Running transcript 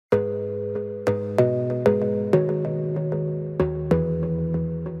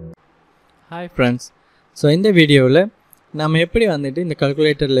Hi friends. So in the video நம்ம எப்படி வந்துட்டு இந்த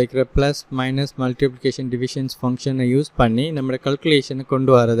கால்குலேட்டர்ல இருக்கிற plus minus multiplication divisions function use பண்ணி நம்ம கால்குலேஷனை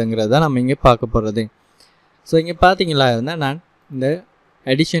கொண்டு வரதுங்கறத நம்ம இங்க பார்க்க போறது. சோ இங்க பாத்தீங்களா இருந்தா நான் இந்த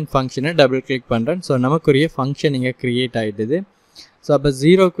addition ஃபங்க்ஷனை டபுள் கிளிக் பண்றேன். சோ நமக்குரிய ஃபங்க்ஷன் இங்க கிரியேட் ஆயிடுது. சோ அப்ப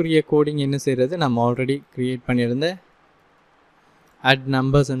 0 குரிய கோடிங் என்ன செய்யறது நம்ம ஆல்ரெடி கிரியேட் பண்ணியிருந்த add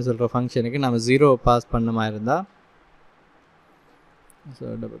numbers ன்னு சொல்ற ஃபங்க்ஷனுக்கு நம்ம 0 பாஸ் பண்ண மாதிரி இருந்தா so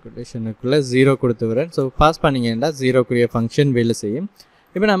double quotation குள்ள 0 கொடுத்து வரேன். so பாஸ் பண்ணீங்கனா 0 குரிய ஃபங்க்ஷன் வேலை செய்யும்.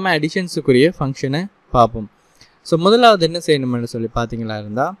 இப்போ நம்ம additions குரிய ஃபங்க்ஷனை பாப்போம். so முதலாவது என்ன செய்யணும்னு சொல்லி பாத்தீங்களா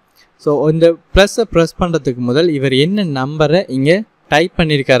இருந்தா so இந்த பிளஸ் பிரஸ் பண்றதுக்கு முதல் இவர் என்ன நம்பரை இங்க டைப்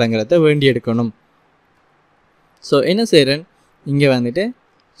பண்ணிருக்காருங்கறத வேண்டி எடுக்கணும். so என்ன செய்றேன் இங்க வந்துட்டு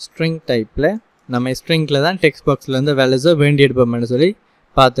string டைப்ல நம்ம stringல தான் டெக்ஸ்ட் பாக்ஸ்ல இருந்து வேல்யூஸை வேண்டி எடுப்போம்னு சொல்லி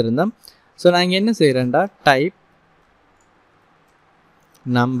பாத்துறோம். so நான் இங்க என்ன செய்றேன்டா டைப்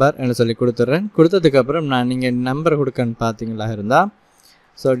நம்பர் ன்னு சொல்லி கொடுத்துறேன். கொடுத்ததுக்கு அப்புறம் நான் நீங்க நம்பர் கொடுக்கன்னு பாத்தீங்களா இருந்தா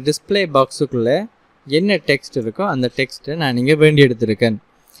சோ டிஸ்ப்ளே பாக்ஸ்க்குள்ள என்ன டெக்ஸ்ட் இருக்கோ அந்த டெக்ஸ்ட்டை நான் இங்க வேண்டி எடுத்துர்க்கேன்.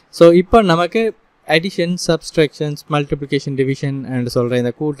 சோ இப்போ நமக்கு addition subtractions multiplication division ன்னு சொல்ற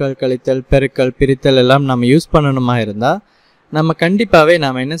இந்த கூட்டல் கழித்தல் பெருக்கல் பிரித்தல் எல்லாம் நாம யூஸ் பண்ணனுமா இருந்தா நம்ம கண்டிப்பாவே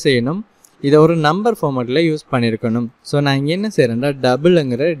நாம என்ன செய்யணும் இத ஒரு நம்பர் ஃபார்மட்ல யூஸ் பண்ணிருக்கணும். சோ நான் இங்க என்ன செய்றேன்டா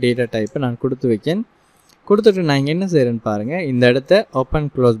டபுள்ங்கற டேட்டா டைப்பை நான் கொடுத்து வைக்கேன். கொடுத்துட்டு நான் இங்க என்ன செய்றேன்னு பாருங்க இந்த இடத்தை ஓபன்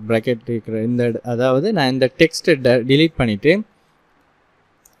க்ளோஸ் பிராக்கெட் இருக்கிற இந்த அதாவது நான் இந்த டெக்ஸ்ட்டை delete பண்ணிட்டு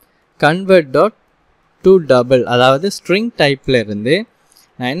convert dot to double அதாவது string டைப்ல இருந்து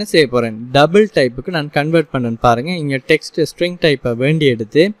நான் என்ன செய்ய போறேன் டபுள் டைப்புக்கு நான் கன்வர்ட் பண்ணேன் பாருங்க. இங்க டெக்ஸ்ட் string டைப்பை வேண்டி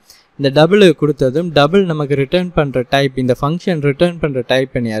எடுத்து இந்த டபுள் கொடுத்ததும் டபுள் நமக்கு ரிட்டர்ன் பண்ற டைப் இந்த ஃபங்க்ஷன் ரிட்டர்ன் பண்ற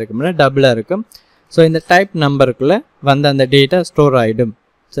டைப் என்ன இருக்கும்னா டபுளா இருக்கும். சோ இந்த டைப் நம்பருக்குள்ள வந்த அந்த டேட்டா ஸ்டோர் ஆயிடும்.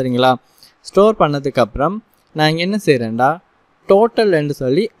 சரிங்களா? ஸ்டோர் பண்ணதுக்கு அப்புறம் நான் இங்க என்ன செய்றேன்டா டோட்டல் ன்னு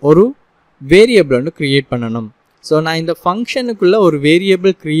சொல்லி ஒரு வேரியபிள் ஒன்று கிரியேட் பண்ணனும். சோ நான் இந்த ஃபங்க்ஷனுக்குள்ள ஒரு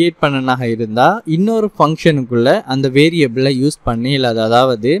வேரியபிள் கிரியேட் பண்ணனாக இருந்தா இன்னொரு ஃபங்க்ஷனுக்குள்ள அந்த வேரியபிளை யூஸ் பண்ணல.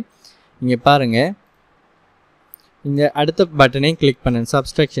 அதாவது இங்க பாருங்க இந்த அடுத்த பட்டனையும் கிளிக் பண்ணேன்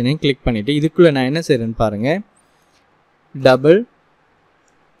சப்ட்ராக்ஷனையும் கிளிக் பண்ணிட்டு இதுக்குள்ள நான் என்ன செய்றேன்னு பாருங்க டபுள்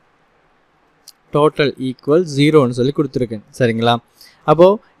டோட்டல் ஈக்குவல் 0 ன்னு சொல்லி கொடுத்துருக்கேன். சரிங்களா? அப்போ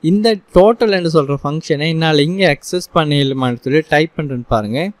இந்த டோட்டல் ன்னு சொல்ற ஃபங்க்ஷனை என்னால இங்க அக்சஸ் பண்ணலாம்னு சொல்லி டைப் பண்றேன்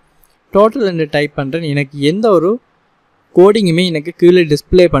பாருங்க. டோட்டல் ன்னு டைப் பண்றேன் எனக்கு எந்த ஒரு கோடிங்குமே எனக்கு கீழே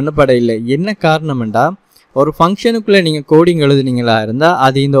டிஸ்ப்ளே பண்ணப்பட இல்லை. என்ன காரணம்டா ஒரு ஃபங்க்ஷனுக்குள்ள நீங்க கோடிங் எழுதுனீங்களா இருந்தா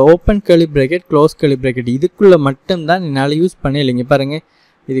அது இந்த open curly bracket close curly bracket இதுக்குள்ள மட்டும் தான் என்னால யூஸ் பண்ணலைங்க பாருங்க.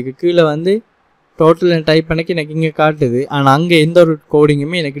 இதுக்கு கீழே வந்து டோட்டல் டைப் பண்ணக்கு எனக்கு இங்க காட்டுது. ஆனா அங்க எந்த ஒரு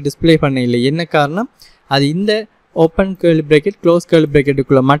கோடிங்குமே எனக்கு டிஸ்ப்ளே பண்ண இல்லை. என்ன காரணம் அது இந்த open curly bracket close curly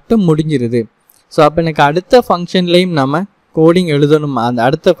பிராக்கெட்டுக்குள்ள மட்டும் முடிஞ்சிருது. சோ அப்ப எனக்கு அடுத்த ஃபங்க்ஷன்லயும் நாம கோடிங் எழுதணும் அந்த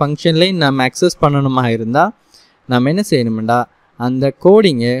அடுத்த ஃபங்க்ஷன்லயும் நாம அக்சஸ் பண்ணனுமா இருந்தா நாம என்ன செய்யணும்டா அந்த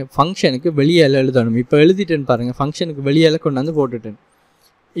கோடிங்கை ஃபங்க்ஷனுக்கு வெளியால எழுதணும். இப்போ எழுதிட்டேன்னு பாருங்க ஃபங்க்ஷனுக்கு வெளியால கொண்டு வந்து போட்டுட்டேன்.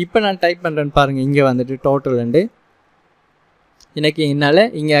 இப்போ நான் டைப் பண்றேன்னு பாருங்க இங்க வந்துட்டு டோட்டல் ன்னு எனக்கு என்னால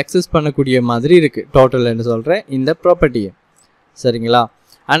இங்க அக்சஸ் பண்ணக்கூடிய மாதிரி இருக்கு டோட்டல் ன்னு சொல்ற இந்த ப்ராப்பர்ட்டியை. சரிங்களா?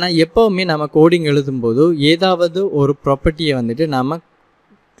 ஆனா எப்பவுமே நம்ம கோடிங் எழுதும்போது ஏதாவது ஒரு ப்ராப்பர்ட்டியை வந்துட்டு நாம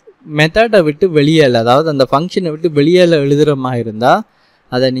மெத்தடை விட்டு வெளியால அதாவது அந்த ஃபங்க்ஷனை விட்டு வெளியால எழுதுற மாதிரி இருந்தா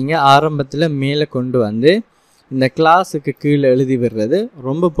அதை நீங்க ஆரம்பத்துல மேலே கொண்டு வந்து இந்த கிளாஸுக்கு கீழே எழுதி விடுறது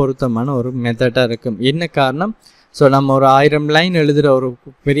ரொம்ப பொருத்தமான ஒரு மெத்தடா இருக்கும். என்ன காரணம் ஸோ நம்ம ஒரு 1000 லைன் எழுதுகிற ஒரு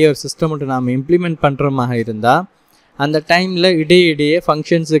பெரிய ஒரு சிஸ்டம் மட்டும் நாம் இம்ப்ளிமெண்ட் பண்ணுற மாதிரி இருந்தால் அந்த டைமில் இடையிடையே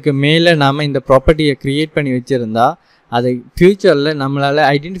ஃபங்க்ஷன்ஸுக்கு மேலே நாம் இந்த ப்ராப்பர்ட்டியை க்ரியேட் பண்ணி வச்சுருந்தா அதை ஃப்யூச்சரில் நம்மளால்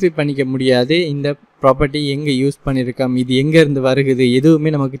ஐடென்டிஃபை பண்ணிக்க முடியாது. இந்த ப்ராப்பர்ட்டி எங்கே யூஸ் பண்ணியிருக்கோம் இது எங்கேருந்து வருகுது எதுவுமே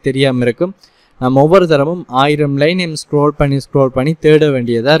நமக்கு தெரியாமல் இருக்கும். நம்ம ஒவ்வொரு தரமும் 1000 லைனையும் ஸ்க்ரோல் பண்ணி தேட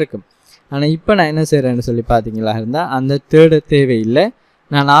வேண்டியதாக இருக்கும். ஆனால் இப்போ நான் என்ன செய்கிறேன்னு சொல்லி பார்த்தீங்களா இருந்தால் அந்த தேட தேவையில்லை.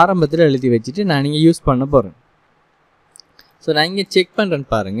 நான் ஆரம்பத்தில் எழுதி வச்சுட்டு நான் இங்கே யூஸ் பண்ண போகிறேன். ஸோ நான் இங்கே செக் பண்ணுறேன்னு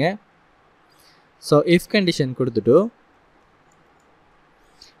பாருங்கள். ஸோ இஃப் கண்டிஷன் கொடுத்துட்டு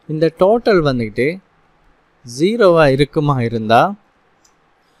இந்த டோட்டல் வந்துக்கிட்டு 0வா இருக்குமா இருந்தால்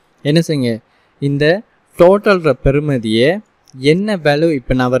என்ன செய்யுங்க இந்த டோட்டல்ற பெறுமதியை என்ன வேல்யூ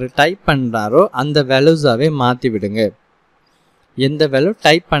இப்போ நான் அவர் டைப் பண்ணுறாரோ அந்த வேல்யூஸாகவே மாற்றி விடுங்க. எந்த வேல்யூ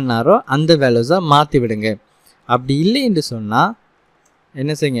டைப் பண்ணாரோ அந்த வேல்யூஸாக மாற்றி விடுங்க. அப்படி இல்லைன்னு சொன்னால்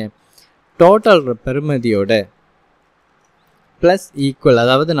என்ன செய்யுங்க டோட்டல்ற பெறுமதியோட ப்ளஸ் ஈக்குவல்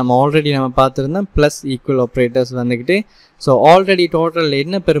அதாவது நம்ம ஆல்ரெடி நம்ம பார்த்துருந்தோம் ப்ளஸ் ஈக்குவல் ஆப்ரேட்டர்ஸ் வந்துக்கிட்டு ஸோ ஆல்ரெடி டோட்டலில்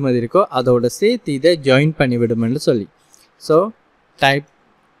என்ன பெறுமதி இருக்கோ அதோட சேர்த்து இதை ஜாயின் பண்ணி விடுமென்னு சொல்லி ஸோ டைப்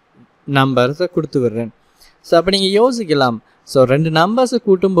நம்பர்ஸை கொடுத்து விடுறேன். ஸோ அப்போ நீங்கள் யோசிக்கலாம் ஸோ 2 நம்பர்ஸை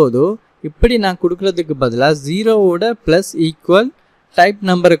கூட்டும்போது இப்படி நான் கொடுக்குறதுக்கு பதிலாக 0வோட ப்ளஸ் ஈக்குவல் டைப்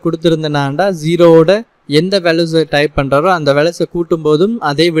நம்பரை கொடுத்துருந்தேனாண்டா ஜீரோவோட எந்த வேல்யூஸை டைப் பண்ணுறாரோ அந்த வேல்யூஸை கூட்டும் போதும்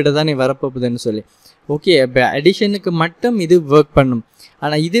அதே விட தானே வரப்போகுதுன்னு சொல்லி. ஓகே, இப்போ அடிஷனுக்கு மட்டும் இது ஒர்க் பண்ணும்.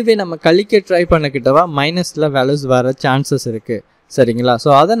 ஆனால் இதுவே நம்ம கழிக்க ட்ரை பண்ணிக்கிட்டவா மைனஸில் வேல்யூஸ் வர சான்சஸ் இருக்குது. சரிங்களா? ஸோ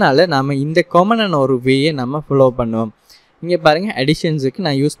அதனால் நாம் இந்த காமனான ஒரு வேயை நம்ம ஃபாலோ பண்ணுவோம். இங்கே பாருங்கள், அடிஷன்ஸுக்கு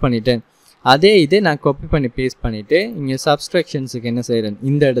நான் யூஸ் பண்ணிட்டேன். அதே இதே நான் காப்பி பண்ணி பேஸ்ட் பண்ணிவிட்டு இங்கே சப்ஸ்ட்ராக்ஷன்ஸுக்கு என்ன செய்கிறேன்,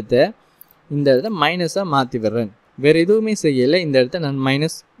 இந்த இடத்த மைனஸாக மாற்றி விடுறேன். வேறு எதுவுமே செய்யலை, இந்த இடத்த நான்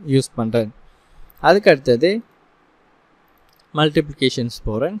மைனஸ் யூஸ் பண்ணுறேன். அதுக்கு அடுத்தது மல்டிப்ளிகேஷன்ஸ்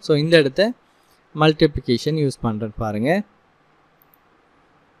போகிறேன். ஸோ இந்த இடத்த மல்டிப்ளிகேஷன் யூஸ் பண்ணுறேன் பாருங்கள்.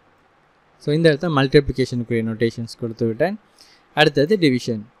 ஸோ இந்த இடத்த மல்டிப்ளிகேஷனுக்குரிய நோட்டேஷன்ஸ் கொடுத்து விட்டேன். அடுத்தது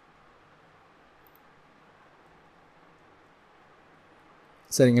டிவிஷன்.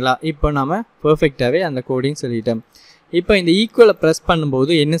 சரிங்களா? இப்போ நாம் பர்ஃபெக்டாகவே அந்த கோடிங் சொல்லிட்டோம். இப்போ இந்த ஈக்குவலை ப்ரெஸ்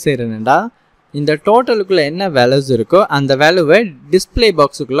பண்ணும்போது என்ன செய்கிறேன்டா, இந்த டோட்டலுக்குள்ளே என்ன வேல்யூஸ் இருக்கோ அந்த வேல்யூவை டிஸ்பிளே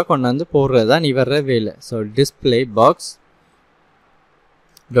பாக்ஸுக்குள்ளே கொண்டு வந்து போடுறது தான் நீ வர்ற வேலை. So display box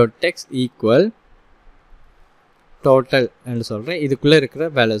dot text equal total என்று சொல்கிறேன். இதுக்குள்ளே இருக்கிற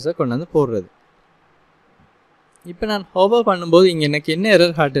வேல்யூஸை கொண்டு வந்து போடுறது. இப்போ நான் ஹோவர் பண்ணும்போது இங்கே எனக்கு என்ன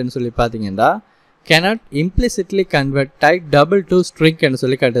எரர் ஹார்ட்டுன்னு சொல்லி பார்த்தீங்கன்னா, cannot implicitly convert type double to string ன்னு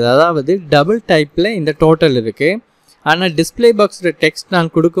சொல்லி காட்டுது. அதாவது டபுள் டைப்பில் இந்த டோட்டல் இருக்குது. ஆனால் டிஸ்பிளே பாக்ஸில் டெக்ஸ்ட்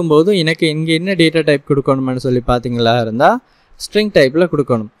நான் கொடுக்கும்போது எனக்கு இங்கே என்ன டேட்டா டைப் கொடுக்கணும்னு சொல்லி பார்த்தீங்களா இருந்தால் ஸ்ட்ரிங் டைப்பில்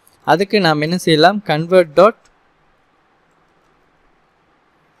கொடுக்கணும். அதுக்கு நாம் என்ன செய்யலாம், கன்வெர்ட்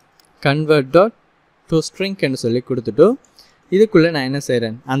டாட் டு ஸ்ட்ரிங்க்னு சொல்லி கொடுத்துட்டு இதுக்குள்ளே நான் என்ன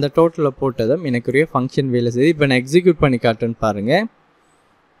செய்கிறேன், அந்த டோட்டலில் போட்டதும் எனக்குரிய ஃபங்க்ஷன் வேலை செய்யுது. இப்போ நான் எக்ஸிக்யூட் பண்ணி காட்டுன்னு பாருங்கள்.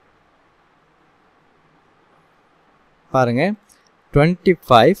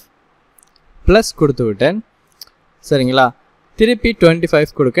 25 ப்ளஸ் கொடுத்து விட்டேன். சரிங்களா? திருப்பி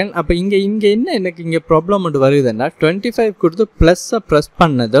 25 கொடுக்கேன். அப்போ இங்கே என்ன எனக்கு இங்கே ப்ராப்ளம் ஒன்று வருதுன்னா, 25 கொடுத்து ப்ளஸ்ஸை ப்ரெஸ்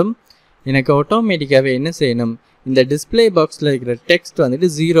பண்ணதும் எனக்கு ஆட்டோமேட்டிக்காகவே என்ன செய்யணும், இந்த டிஸ்பிளே பாக்ஸில் இருக்கிற டெக்ஸ்ட் வந்துட்டு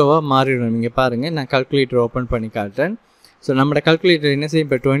ஜீரோவாக மாறிடணும். இங்கே பாருங்கள், நான் கால்குலேட்டர் ஓப்பன் பண்ணி காட்டுறேன். ஸோ நம்மளோட கால்குலேட்டர் என்ன செய்யும்,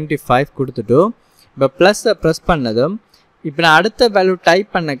 இப்போ 25 கொடுத்துட்டு இப்போ ப்ளஸ்ஸை ப்ரெஸ் பண்ணதும் இப்போ நான் அடுத்த வேல்யூ டைப்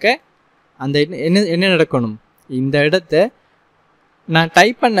பண்ணக்க அந்த என்ன நடக்கணும், இந்த இடத்த நான்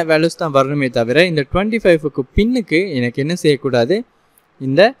டைப் பண்ண வேல்யூஸ் தான் வரணுமே தவிர இந்த 25க்கு பின்னுக்கு எனக்கு என்ன செய்யக்கூடாது,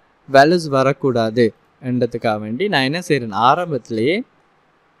 இந்த வேல்யூஸ் வரக்கூடாது என்றதுக்காக வேண்டி நான் என்ன செய்கிறேன், ஆரம்பத்திலேயே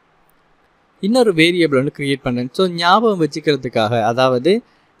இன்னொரு வேரியபிள் ஒன்று க்ரியேட் பண்ணேன். ஸோ ஞாபகம் வச்சுக்கிறதுக்காக, அதாவது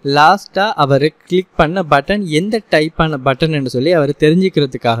லாஸ்ட்டாக அவர் கிளிக் பண்ண பட்டன் எந்த டைப்பான பட்டன் என்று சொல்லி அவர்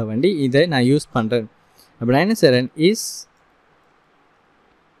தெரிஞ்சுக்கிறதுக்காக வேண்டி இதை நான் யூஸ் பண்ணுறேன். அப்படி நான் என்ன செய்கிறேன், இஸ்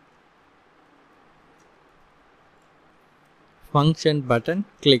ஃபங்க்ஷன் பட்டன்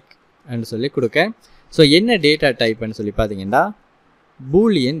கிளிக் என்று சொல்லி கொடுக்கேன். ஸோ என்ன டேட்டா டைப்னு சொல்லி பார்த்தீங்கன்னா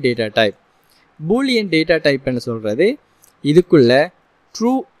Boolean data type. Boolean data டைப்னு சொல்கிறது இதுக்குள்ளே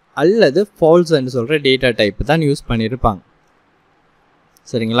ட்ரூ அல்லது ஃபால்ஸ்ன்னு சொல்கிற டேட்டா டைப் தான் யூஸ் பண்ணியிருப்பாங்க.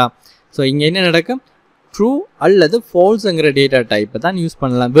 சரிங்களா? ஸோ இங்கே என்ன நடக்கும், ட்ரூ அல்லது ஃபால்ஸுங்கிற டேட்டா டைப்பை தான் யூஸ்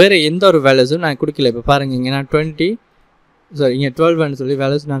பண்ணலாம். வேறு எந்த ஒரு வேல்யூஸும் நான் கொடுக்கல. இப்போ பாருங்கள், இங்கே நான் 12ன்னு சொல்லி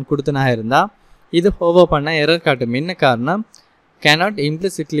வேல்யூஸ் நான் கொடுத்தனா இருந்தால் இது ஹோவர் பண்ண எரர் காட்டும். என்ன காரணம், cannot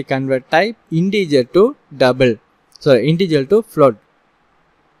implicitly convert type integer to double, sorry integer to float,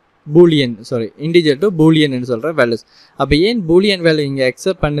 boolean, sorry integer to boolean ன்னு சொல்கிற வேல்யூஸ். அப்போ ஏன் பூலியன் வேல்யூ இங்கே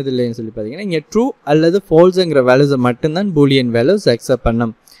அக்செப்ட் பண்ணதில்லைன்னு சொல்லி பார்த்தீங்கன்னா, இங்கே ட்ரூ அல்லது ஃபால்ஸுங்கிற வேல்யூஸை மட்டும்தான் பூலியன் வேல்யூஸ் அக்செப்ட்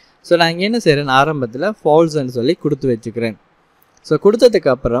பண்ணும். ஸோ நான் இங்கே என்ன செய்கிறேன், ஆரம்பத்தில் ஃபால்ஸ்ன்னு சொல்லி கொடுத்து வச்சுக்கிறேன். ஸோ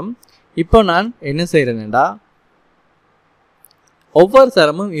கொடுத்ததுக்கப்புறம் இப்போ நான் என்ன செய்கிறேன்டா, ஒவ்வொரு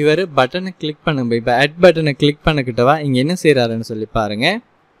தரமும் இவர் பட்டனை கிளிக் பண்ணுங்க. இப்போ அட் பட்டனை கிளிக் பண்ணிக்கிட்டவா இங்கே என்ன செய்கிறாருன்னு சொல்லி பாருங்கள்,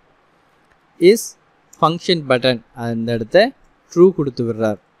 இஸ் ஃபங்க்ஷன் பட்டன் அந்த இடத்த ட்ரூ கொடுத்து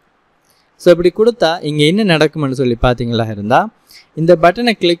விடுறார். ஸோ இப்படி கொடுத்தா இங்கே என்ன நடக்கும்னு சொல்லி பார்த்தீங்களா இருந்தால், இந்த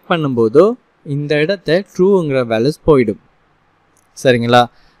பட்டனை கிளிக் பண்ணும்போது இந்த இடத்த ட்ரூங்கிற வேல்யூஸ் போயிடும். சரிங்களா?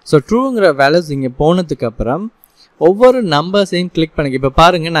 ஸோ ட்ரூங்கிற வேல்யூஸ் இங்கே போனதுக்கப்புறம் ஒவ்வொரு நம்பர்ஸையும் கிளிக் பண்ணுங்க. இப்போ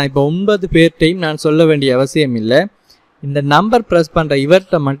பாருங்கள், நான் இப்போ 9 பேர்ட்டையும் நான் சொல்ல வேண்டிய அவசியம் இல்லை. இந்த நம்பர் ப்ரெஸ் பண்ணுற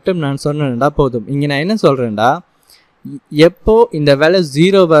இவர்கிட்ட மட்டும் நான் சொன்னேன்டா போதும். இங்கே நான் என்ன சொல்கிறேன்டா, எப்போ இந்த வேலை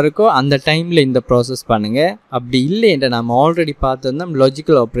 0 வரைக்கோ அந்த டைமில் இந்த ப்ராசஸ் பண்ணுங்கள். அப்படி இல்லைன்ற நம்ம ஆல்ரெடி பார்த்துருந்தோம்,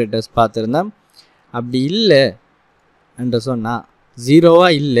 லாஜிக்கல் ஆப்ரேட்டர்ஸ் பார்த்துருந்தோம். அப்படி இல்லை என்று சொன்னால் 0வாக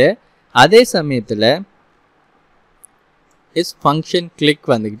இல்லை, அதே சமயத்தில் இஸ் ஃபங்க்ஷன் கிளிக்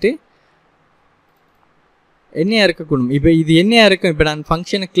வந்துக்கிட்டு என்னையாக இருக்கக்கூடும். இப்போ இது என்னையாக இருக்கும், இப்போ நான்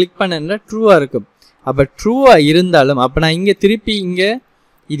ஃபங்க்ஷனை கிளிக் பண்ணேன்னா ட்ரூவாக இருக்கும். அப்போ ட்ரூவாக இருந்தாலும் அப்போ நான் இங்கே திருப்பி இங்கே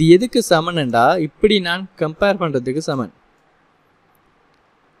இது எதுக்கு சமன்டா, இப்படி நான் கம்பேர் பண்ணுறதுக்கு சமன்.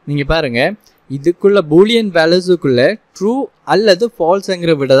 நீங்கள் பாருங்கள், இதுக்குள்ளே பூலியன் வேல்யூஸுக்குள்ளே ட்ரூ அல்லது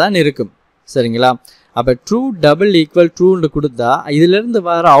ஃபால்ஸுங்கிற விட தான் இருக்கும். சரிங்களா? அப்போ ட்ரூ டபுள் ஈக்குவல் ட்ரூன்னு கொடுத்தா இதிலேருந்து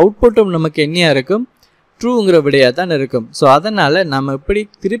வர அவுட்புட்டும் நமக்கு என்னையா இருக்கும், ட்ரூங்கிற விடையாக தான் இருக்கும். ஸோ அதனால் நம்ம இப்படி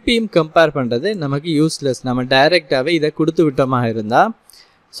திருப்பியும் கம்பேர் பண்ணுறது நமக்கு யூஸ்லெஸ். நம்ம டைரெக்டாகவே இதை கொடுத்து விட்டோமாக இருந்தால்.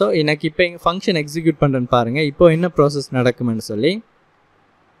 ஸோ எனக்கு இப்போ எங்கள் ஃபங்க்ஷன் எக்ஸிக்யூட் பண்ணுறேன்னு பாருங்கள். இப்போ என்ன ப்ராசஸ் நடக்குமென்னு சொல்லி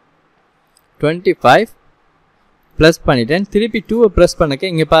 25 ப்ளஸ் பண்ணிட்டேன். திருப்பி 2 ப்ரெஸ் பண்ணக்க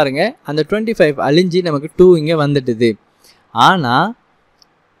இங்கே பாருங்கள் அந்த 25 அழிஞ்சி நமக்கு 2 இங்கே வந்துட்டுது. ஆனால்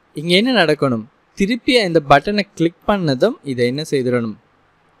இங்கே என்ன நடக்கணும், திருப்பி இந்த பட்டனை கிளிக் பண்ணதும் இதை என்ன செய்திடணும்,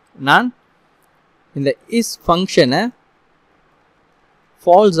 நான் இந்த இஸ் ஃபங்க்ஷனை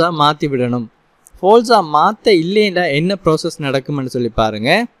ஃபால்ஸாக மாற்றி விடணும். ஃபால்ஸாக மாற்ற இல்லைன்னா என்ன ப்ராசஸ் நடக்கும்னு சொல்லி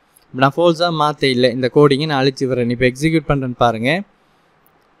பாருங்கள். இப்போ நான் ஃபால்ஸாக மாற்ற இல்லை, இந்த கோடிங்கை நான் அழிச்சு வரேன். இப்போ எக்ஸிக்யூட் பண்ணுறேன்னு பாருங்கள்.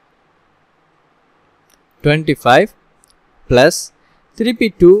 25 ப்ளஸ் திருப்பி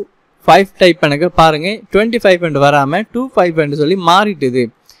 2 5 டைப் பண்ணக்க பாருங்கள் 25 என்று வராமல் 25 என்று சொல்லி மாறிட்டுது.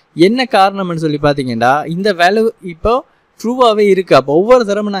 என்ன காரணம்னு சொல்லி பார்த்தீங்கன்னா இந்த வேல்யூ இப்போ ட்ரூவாகவே இருக்குது. அப்போ ஒவ்வொரு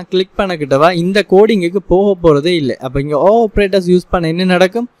தடவை நான் கிளிக் பண்ணக்கிட்டவா இந்த கோடிங்குக்கு போக போகிறதே இல்லை. அப்போ இங்கே ஆப்பரேட்டர்ஸ் யூஸ் பண்ண என்ன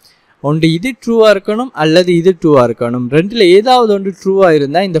நடக்கும், ஒன்று இது ட்ரூவாக இருக்கணும் அல்லது இது ட்ரூவாக இருக்கணும். ரெண்டில் ஏதாவது ஒன்று ட்ரூவாக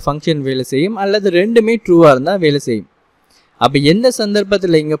இருந்தால் இந்த ஃபங்க்ஷன் வேலை செய்யும், அல்லது ரெண்டுமே ட்ரூவாக இருந்தால் வேலை செய்யும். அப்போ எந்த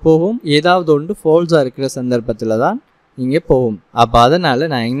சந்தர்ப்பத்தில் இங்கே போகும், ஏதாவது ஒன்று ஃபால்ஸாக இருக்கிற சந்தர்ப்பத்தில் தான் இங்கே போகும். அப்போ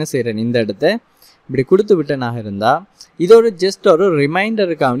அதனால் நான் என்ன செய்கிறேன், இந்த இடத்த இப்படி கொடுத்து விட்டேனாக இருந்தால் இது ஒரு ஜஸ்ட் ஒரு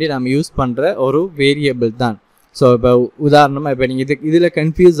ரிமைண்டருக்காக வேண்டி நம்ம யூஸ் பண்ணுற ஒரு வேரியபிள் தான். ஸோ இப்போ உதாரணமாக இப்போ நீங்கள் இதில்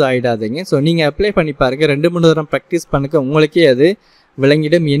கன்ஃபியூஸ் ஆகிடாதீங்க. ஸோ நீங்கள் அப்ளை பண்ணி பாருங்கள், 2-3 தரம் ப்ராக்டிஸ் பண்ணுக்க உங்களுக்கே அது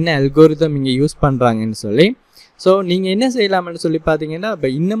விளங்கிடும் என்ன அல்கோரிதம் இங்கே யூஸ் பண்ணுறாங்கன்னு சொல்லி. ஸோ நீங்கள் என்ன செய்யலாம்னு சொல்லி பார்த்தீங்கன்னா இப்போ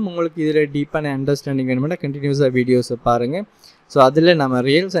இன்னும் உங்களுக்கு இதில் டீப்பான அண்டர்ஸ்டாண்டிங் வேணும்னா கண்டினியூஸாக வீடியோஸை பாருங்கள். ஸோ அதில் நம்ம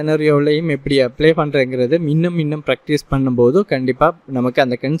ரியல் செனரியோலையும் எப்படி அப்ளை பண்ணுறங்கிறது இன்னும் ப்ராக்டிஸ் பண்ணும்போது கண்டிப்பாக நமக்கு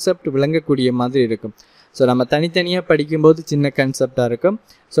அந்த கன்செப்ட் விளங்கக்கூடிய மாதிரி இருக்கும். ஸோ நம்ம தனித்தனியாக படிக்கும்போது சின்ன கன்செப்டாக இருக்கும்.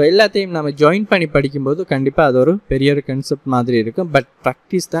 ஸோ எல்லாத்தையும் நம்ம ஜாயின் பண்ணி படிக்கும்போது கண்டிப்பாக அது ஒரு பெரிய ஒரு கன்செப்ட் மாதிரி இருக்கும். பட்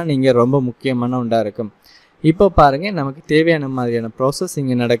ப்ராக்டிஸ் தான் நீங்கள் ரொம்ப முக்கியமான ஒன்றாக இருக்கும். இப்போ பாருங்கள் நமக்கு தேவையான மாதிரியான ப்ராசஸ்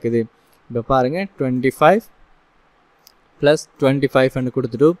இங்கே நடக்குது. இப்போ பாருங்கள் 25 ப்ளஸ் 25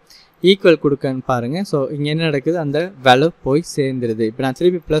 கொடுத்துட்டு ஈக்குவல் கொடுக்கன்னு பாருங்கள். ஸோ இங்கே என்ன நடக்குது, அந்த வேல்யூ போய் சேர்ந்துருது. இப்போ நான்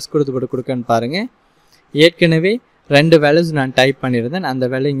திருப்பி ப்ளஸ் போட்டு கொடுக்கன்னு பாருங்கள். ஏற்கனவே 2 வேல்யூஸ் நான் டைப் பண்ணியிருந்தேன், அந்த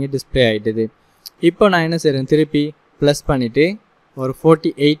வேல்யூ இங்கே டிஸ்பிளே ஆகிட்டுது. இப்போ நான் என்ன செய்கிறேன், திருப்பி ப்ளஸ் பண்ணிவிட்டு ஒரு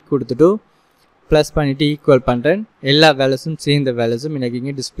 48 கொடுத்துட்டு ப்ளஸ் பண்ணிவிட்டு ஈக்குவல் பண்ணுறேன். எல்லா வேல்யூஸும் சேர்ந்த வேல்யூஸும் எனக்கு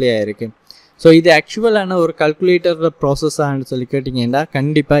இங்கே டிஸ்பிளே ஆகிருக்கு. ஸோ இது ஆக்சுவலான ஒரு கல்குலேட்டர் ப்ராசஸான்னு சொல்லி கேட்டிங்கன்னா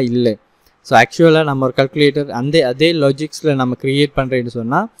கண்டிப்பாக இல்லை. ஸோ ஆக்சுவலாக நம்ம ஒரு கல்குலேட்டர் அதே லாஜிக்ஸில் நம்ம க்ரியேட் பண்ணுறேன்னு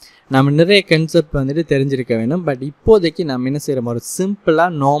சொன்னால் நம்ம நிறைய கன்செப்ட் வந்துட்டு தெரிஞ்சிருக்க வேணும். பட் இப்போதைக்கு நம்ம என்ன செய்கிறோம், ஒரு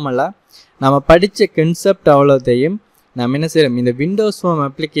சிம்பிளாக நார்மலாக நம்ம படித்த கன்செப்ட் அவ்வளோத்தையும் நம்ம என்ன செய்கிறோம், இந்த விண்டோஸ் ஃபார்ம்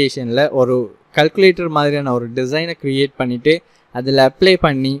அப்ளிகேஷனில் ஒரு கல்குலேட்டர் மாதிரியான ஒரு டிசைனை க்ரியேட் பண்ணிவிட்டு அதில் அப்ளை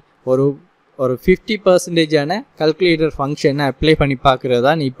பண்ணி ஒரு 50% கல்குலேட்டர் ஃபங்க்ஷனை அப்ளை பண்ணி பார்க்குறது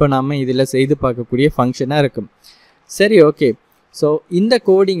தான் இப்போ நம்ம இதில் செய்து பார்க்கக்கூடிய ஃபங்க்ஷனாக இருக்கும். சரி, ஓகே. ஸோ இந்த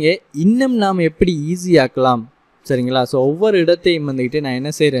கோடிங்கை இன்னும் நாம் எப்படி ஈஸியாக்கலாம், சரிங்களா? ஸோ ஒவ்வொரு இடத்தையும் வந்துக்கிட்டு நான்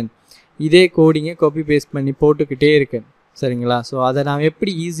என்ன செய்கிறேன், இதே கோடிங்கை காப்பி பேஸ்ட் பண்ணி போட்டுக்கிட்டே இருக்கேன், சரிங்களா? ஸோ அதை நாம்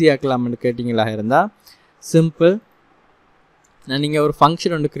எப்படி ஈஸியாக்கலாம்னு கேட்டிங்களா இருந்தால் சிம்பிள். நான் நீங்கள் ஒரு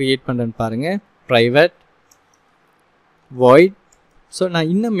ஃபங்க்ஷன் ஒன்று க்ரியேட் பண்ணுறேன்னு பாருங்கள், ப்ரைவேட் வாய்ட். ஸோ நான்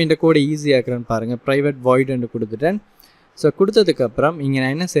இன்னும் இந்த கோடை ஈஸியாக்குறேன்னு பாருங்கள், ப்ரைவேட் வாய்டுன்னு கொடுத்துட்டேன். ஸோ கொடுத்ததுக்கப்புறம் இங்கே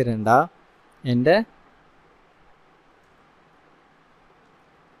நான் என்ன செய்கிறேன்டா, எந்த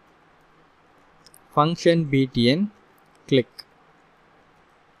ஃபங்க்ஷன் பிடிஎன் கிளிக்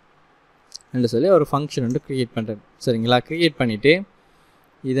என்று சொல்லி ஒரு ஃபங்க்ஷன் ஒன்று க்ரியேட் பண்ணுறேன், சரிங்களா? க்ரியேட் பண்ணிவிட்டு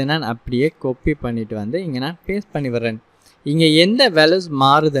இதை நான் அப்படியே காப்பி பண்ணிவிட்டு வந்து இங்கே நான் பேஸ்ட் பண்ணி வர்றேன். இங்கே எந்த வேல்யூஸ்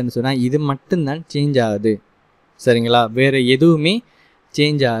மாறுதுன்னு சொன்னால் இது மட்டும்தான் சேஞ்ச் ஆகுது, சரிங்களா? வேறு எதுவுமே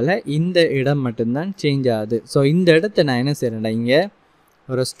சேஞ்ச் ஆகலை, இந்த இடம் மட்டும்தான் சேஞ்ச் ஆகுது. ஸோ இந்த இடத்த நான் என்ன செய்கிறேன்டா, இங்கே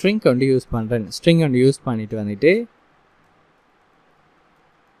ஒரு ஸ்ட்ரிங் ஒன்று யூஸ் பண்ணுறேன். ஸ்ட்ரிங் ஒன்று யூஸ் பண்ணிவிட்டு வந்துட்டு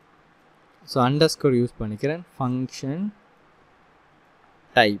ஸோ அண்டர்ஸ்கோர் யூஸ் பண்ணிக்கிறேன், ஃபங்க்ஷன்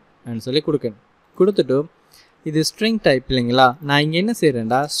டைப் அப்படின்னு சொல்லி கொடுத்துட்டு இது ஸ்ட்ரிங் டைப் இல்லைங்களா? நான் இங்கே என்ன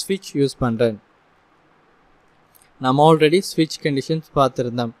செய்கிறேன்டா, ஸ்விட்ச் யூஸ் பண்ணுறேன். நம்ம ஆல்ரெடி ஸ்விட்ச் கண்டிஷன்ஸ்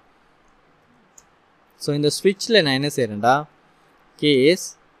பார்த்துருந்தோம். ஸோ இந்த ஸ்விட்சில் நான் என்ன செய்கிறேன்டா, கேஸ்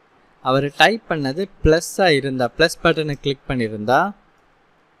அவர் டைப் பண்ணது ப்ளஸ்ஸாக இருந்தால், ப்ளஸ் பட்டனை கிளிக் பண்ணியிருந்தா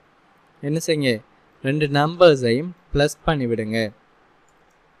என்ன செய்யுங்க, 2 நம்பர்ஸையும் ப்ளஸ் பண்ணி விடுங்க.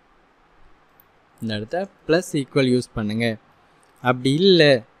 இந்த இடத்த ப்ளஸ் ஈக்குவல் யூஸ் பண்ணுங்க. அப்படி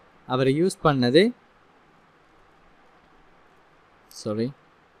இல்லை, அவர் யூஸ் பண்ணது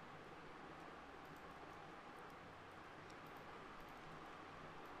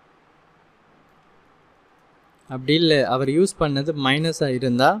அப்படி இல்லை, அவர் யூஸ் பண்ணது மைனஸாக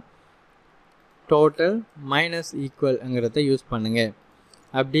இருந்தால் டோட்டல் மைனஸ் ஈக்குவல்ங்கிறத யூஸ் பண்ணுங்கள்.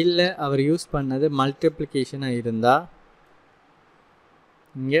 அப்படி இல்லை அவர் யூஸ் பண்ணது மல்டிப்ளிகேஷனாக இருந்தால்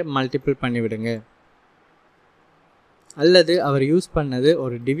இங்கே மல்டிபிள் பண்ணிவிடுங்க. அல்லது அவர் யூஸ் பண்ணது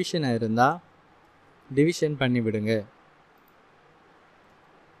ஒரு டிவிஷனாக இருந்தால் டிவிஷன் பண்ணிவிடுங்க.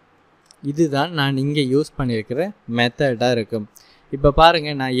 இதுதான் நான் இங்கே யூஸ் பண்ணியிருக்கிற மெத்தடாக இருக்கும். இப்போ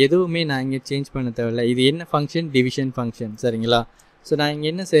பாருங்கள், நான் எதுவுமே நான் இங்கே சேஞ்ச் பண்ண தேவையில்லை. இது என்ன ஃபங்க்ஷன்? டிவிஷன் ஃபங்க்ஷன், சரிங்களா? ஸோ நான் இங்கே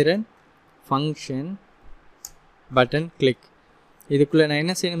என்ன செய்கிறேன்? Function button click. இதுக்குள்ளே நான்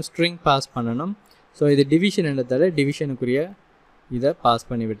என்ன செய்யணும்? ஸ்ட்ரிங் பாஸ் பண்ணணும். ஸோ இது டிவிஷன் என்றதால டிவிஷனுக்குரிய இதை பாஸ்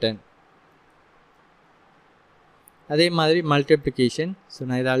பண்ணிவிட்டேன். அதே மாதிரி மல்டிப்ளிகேஷன். ஸோ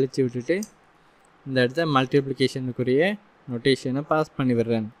நான் இதை அழிச்சு விட்டுட்டு இந்த இடத்த மல்டிப்ளிகேஷனுக்குரிய நோட்டேஷனை பாஸ் பண்ணி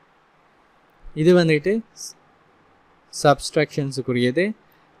விடுறேன். இது வந்துட்டு சப்ஸ்ட்ராக்ஷன்ஸுக்குரியது.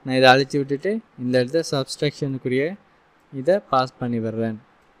 நான் இதை அழிச்சு விட்டுட்டு இந்த இடத்த சப்ஸ்ட்ராக்ஷனுக்குரிய இதை பாஸ் பண்ணி விடுறேன்.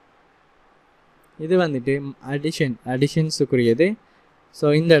 இது வந்துட்டு அடிஷன்ஸுக்குரியது. ஸோ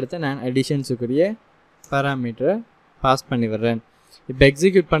இந்த இடத்த நான் அடிஷன்ஸுக்குரிய பேராமீட்டரை பாஸ் பண்ணி விடுறேன். இப்போ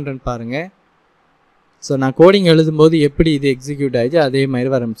எக்ஸிக்யூட் பண்ணுறேன்னு பாருங்கள். ஸோ நான் கோடிங் எழுதும்போது எப்படி இது எக்ஸிக்யூட் ஆகிடுச்சு அதே மாதிரி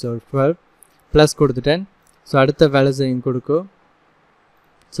வரும். ஸோ 12 ப்ளஸ் கொடுத்துட்டேன். ஸோ அடுத்த வேலை செய்யும் கொடுக்கும்.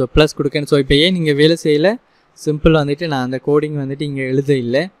 So plus கொடுக்கேன். ஸோ இப்போ ஏன் நீங்கள் வேலை செய்யலை? சிம்பிள் வந்துட்டு நான் அந்த கோடிங் வந்துட்டு இங்கே எழுத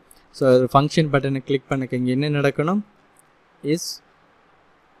இல்லை. ஸோ ஃபங்க்ஷன் பட்டனை கிளிக் பண்ணக்க இங்கே என்ன நடக்கணும்? இஸ்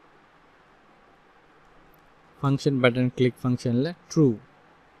ஃபங்க்ஷன் பட்டன் கிளிக் ஃபங்க்ஷனில் ட்ரூ.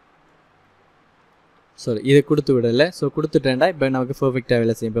 சாரி, இதை கொடுத்து விடலை. ஸோ கொடுத்துட்டேன்டா. இப்போ நமக்கு பர்ஃபெக்டாக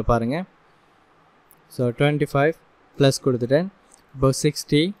வேலை செய்யும். இப்போ பாருங்கள். ஸோ 25 ப்ளஸ் கொடுத்துட்டேன். இப்போ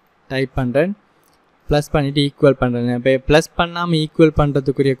 60 டைப் பண்ணுறேன். ப்ளஸ் பண்ணிவிட்டு ஈக்குவல் பண்ணுறேன். இப்போ ப்ளஸ் பண்ணாமல் ஈக்குவல்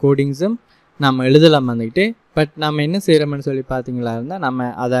பண்ணுறதுக்குரிய கோடிங்ஸும் நம்ம எழுதலாம் வந்துக்கிட்டு. பட் நம்ம என்ன செய்கிறோம்னு சொல்லி பார்த்தீங்களா இருந்தால் நம்ம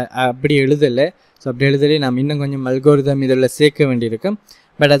அதை அப்படி எழுதலை. ஸோ அப்படி எழுதலே நம்ம இன்னும் கொஞ்சம் அல்கோரிதம் இதில் சேர்க்க வேண்டியிருக்கும்.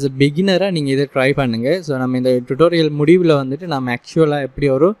 பட் as a பிகினராக நீங்கள் இதை ட்ரை பண்ணுங்கள். ஸோ நம்ம இந்த டுட்டோரியல் முடிவில் வந்துட்டு நம்ம ஆக்சுவலாக எப்படி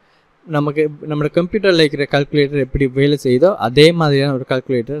ஒரு நம்மளோட கம்ப்யூட்டரில் இருக்கிற கால்குலேட்டர் எப்படி வேலை செய்யுதோ அதே மாதிரியான ஒரு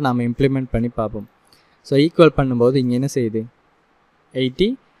கால்குலேட்டரை நம்ம இம்ப்ளிமெண்ட் பண்ணி பார்ப்போம். ஸோ ஈக்குவல் பண்ணும்போது இங்கே என்ன செய்யுது?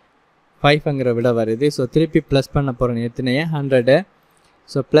 85ங்கிற விட வருது. ஸோ திருப்பி ப்ளஸ் பண்ண போகிறேன். எத்தனையா? 100.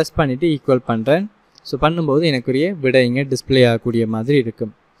 ஸோ ப்ளஸ் பண்ணிவிட்டு ஈக்குவல் பண்ணுறேன். ஸோ பண்ணும்போது எனக்குரிய விட இங்கே டிஸ்பிளே ஆகக்கூடிய மாதிரி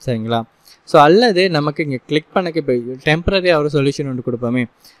இருக்கும், சரிங்களா? ஸோ அல்லது நமக்கு இங்கே கிளிக் பண்ணக்கு இப்போ டெம்பரரியாக ஒரு சொல்யூஷன் ஒன்று கொடுப்போமே.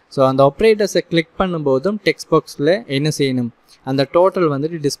 ஸோ அந்த ஆப்ரேட்டர்ஸை கிளிக் பண்ணும்போதும் டெக்ஸ்ட் பாக்ஸில் என்ன செய்யணும்? அந்த டோட்டல்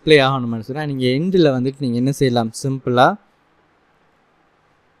வந்துட்டு டிஸ்பிளே ஆகணும்னு சொன்னால் நீங்கள் எண்டில் வந்துட்டு நீங்கள் என்ன செய்யலாம்? சிம்பிளாக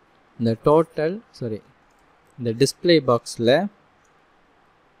இந்த டோட்டல் இந்த டிஸ்பிளே பாக்ஸில்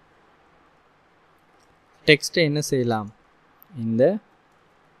டெக்ஸ்ட்டை என்ன செய்யலாம்? இந்த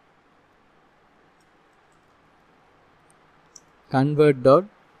கன்வெர்ட் டாட்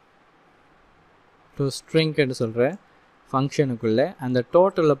டு ஸ்ட்ரிங் என்று சொல்கிற ஃபங்க்ஷனுக்குள்ளே அந்த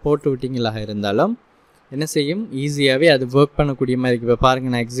டோட்டலில் போட்டு விட்டிங்களாக இருந்தாலும் என்ன செய்யும்? ஈஸியாகவே அது ஒர்க் பண்ணக்கூடிய மாதிரி இருக்குது. இப்போ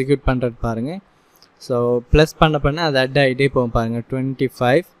பாருங்கள், நான் எக்ஸிக்யூட் பண்ணுறது பாருங்கள். ஸோ ப்ளஸ் பண்ண அது அட் ஆகிட்டே போகும் பாருங்கள்.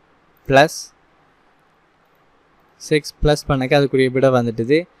 25 ப்ளஸ் 6 ப்ளஸ் பண்ணக்க அதுக்குரிய விட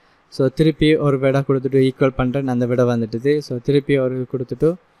வந்துட்டுது. ஸோ திருப்பி ஒரு விட கொடுத்துட்டு ஈக்குவல் பண்ணுறேன், அந்த விட வந்துட்டுது. ஸோ திருப்பி ஒரு கொடுத்துட்டு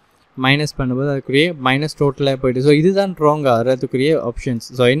மைனஸ் பண்ணும்போது அதுக்குரிய மைனஸ் டோட்டலாக போய்ட்டு. ஸோ இதுதான் ராங் ஆகிறதுக்குரிய ஆப்ஷன்ஸ்.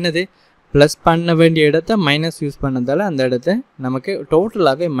 ஸோ என்னது? ப்ளஸ் பண்ண வேண்டிய இடத்த மைனஸ் யூஸ் பண்ணதால் அந்த இடத்த நமக்கு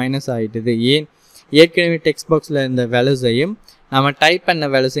டோட்டலாகவே மைனஸ் ஆகிட்டுது. ஏற்கனவே டெக்ஸ்ட் பாக்ஸில் இருந்த வேல்யூஸையும் நம்ம டைப் பண்ண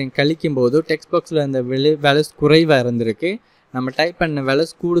வேல்யூஸையும் கழிக்கும் போது டெக்ஸ்ட் பாக்ஸில் இருந்த வேல்யூஸ் குறைவாக இருந்திருக்கு. நம்ம டைப் பண்ண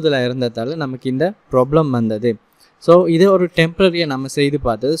வேல்யூஸ் கூடுதலாக இருந்ததால் நமக்கு இந்த ப்ராப்ளம் வந்தது. ஸோ இதை ஒரு டெம்ப்ரரியாக நம்ம செய்து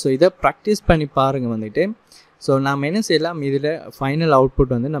பார்த்தது. ஸோ இதை ப்ராக்டிஸ் பண்ணி பாருங்கள் வந்துட்டு. ஸோ நம்ம என்ன செய்யலாம்? இதில் ஃபைனல்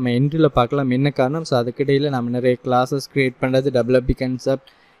அவுட்புட் வந்து நம்ம எண்டில் பார்க்கலாம். என்ன காரணம்? ஸோ அதுக்கிடையில் நம்ம நிறைய கிளாஸஸ் க்ரியேட் பண்ணுறது, டெவலப்பி கன்செப்ட்,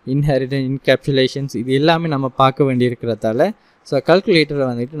 இன்ஹெரிட்டன்ஸ், இன்கேப்சுலேஷன்ஸ், இது எல்லாமே நம்ம பார்க்க வேண்டியிருக்கிறதால ஸோ கால்குலேட்டரை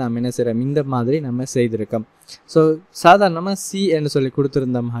வந்துட்டு நம்ம என்ன செய்கிறோம்? இந்த மாதிரி நம்ம செய்திருக்கோம். ஸோ சாதாரணமாக சி என்று சொல்லி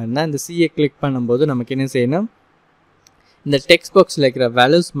கொடுத்துருந்தோம்னா இந்த சியை கிளிக் பண்ணும்போது நமக்கு என்ன செய்யணும்? இந்த டெக்ஸ்ட் பாக்ஸில் இருக்கிற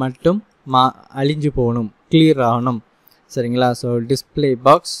வேல்யூஸ் மட்டும் அழிஞ்சு போகணும், கிளியர் ஆகணும், சரிங்களா? So display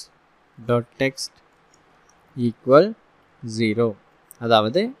box dot text equal 0,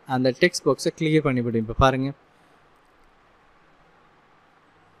 அதாவது அந்த டெக்ஸ்ட் பாக்ஸை கிளியர் பண்ணிவிடும். இப்போ பாருங்கள்,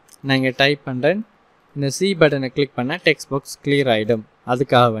 நான் இங்கே டைப் பண்ணுறேன். இந்த சி பட்டனை கிளிக் பண்ணால் டெக்ஸ்ட் பாக்ஸ் கிளியர் ஆகிடும்.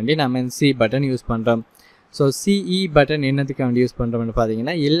 அதுக்காக வேண்டி நம்ம இந்த சி பட்டன் யூஸ் பண்ணுறோம். ஸோ சிஇ பட்டன் என்னதுக்காக வேண்டி யூஸ் பண்ணுறோம்னு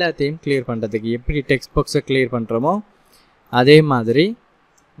பார்த்தீங்கன்னா எல்லாத்தையும் கிளியர் பண்ணுறதுக்கு. எப்படி டெக்ஸ்ட் பாக்ஸை கிளியர் பண்ணுறோமோ அதே மாதிரி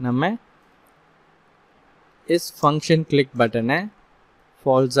நம்ம இஸ் ஃபங்க்ஷன் கிளிக் பட்டனை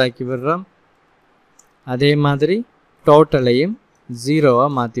ஃபால்ஸ் ஆக்கி விடுறோம். அதே மாதிரி டோட்டலையும் 0ஆக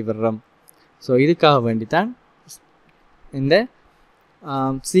மாற்றி விடுறோம். ஸோ இதுக்காக வேண்டி தான் இந்த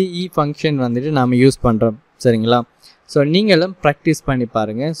சிஇ ஃபங்க்ஷன் வந்துட்டு நாம் யூஸ் பண்ணுறோம், சரிங்களா? ஸோ நீங்களும் ப்ராக்டிஸ் பண்ணி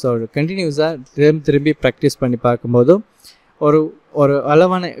பாருங்கள். ஸோ கண்டினியூஸாக திரும்பி ப்ராக்டிஸ் பண்ணி பார்க்கும்போதும் ஒரு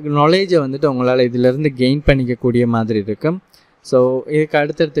அளவான நாலேஜை வந்துட்டு உங்களால் இதிலேருந்து கெயின் பண்ணிக்கக்கூடிய மாதிரி இருக்கும். ஸோ இதுக்கு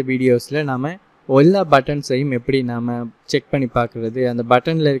அடுத்தடுத்த வீடியோஸில் நாம் எல்லா பட்டன்ஸையும் எப்படி நாம் செக் பண்ணி பார்க்குறது, அந்த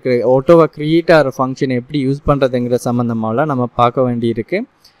பட்டனில் இருக்கிற ஆட்டோவாக க்ரியேட் ஆகிற ஃபங்க்ஷனை எப்படி யூஸ் பண்ணுறதுங்கிற சம்மந்தமாகலாம் நம்ம பார்க்க வேண்டியிருக்கு.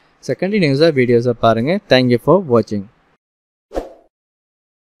 ஸோ கண்டினியூஸாக வீடியோஸை பாருங்கள். தேங்க்யூ ஃபார் வாட்சிங்.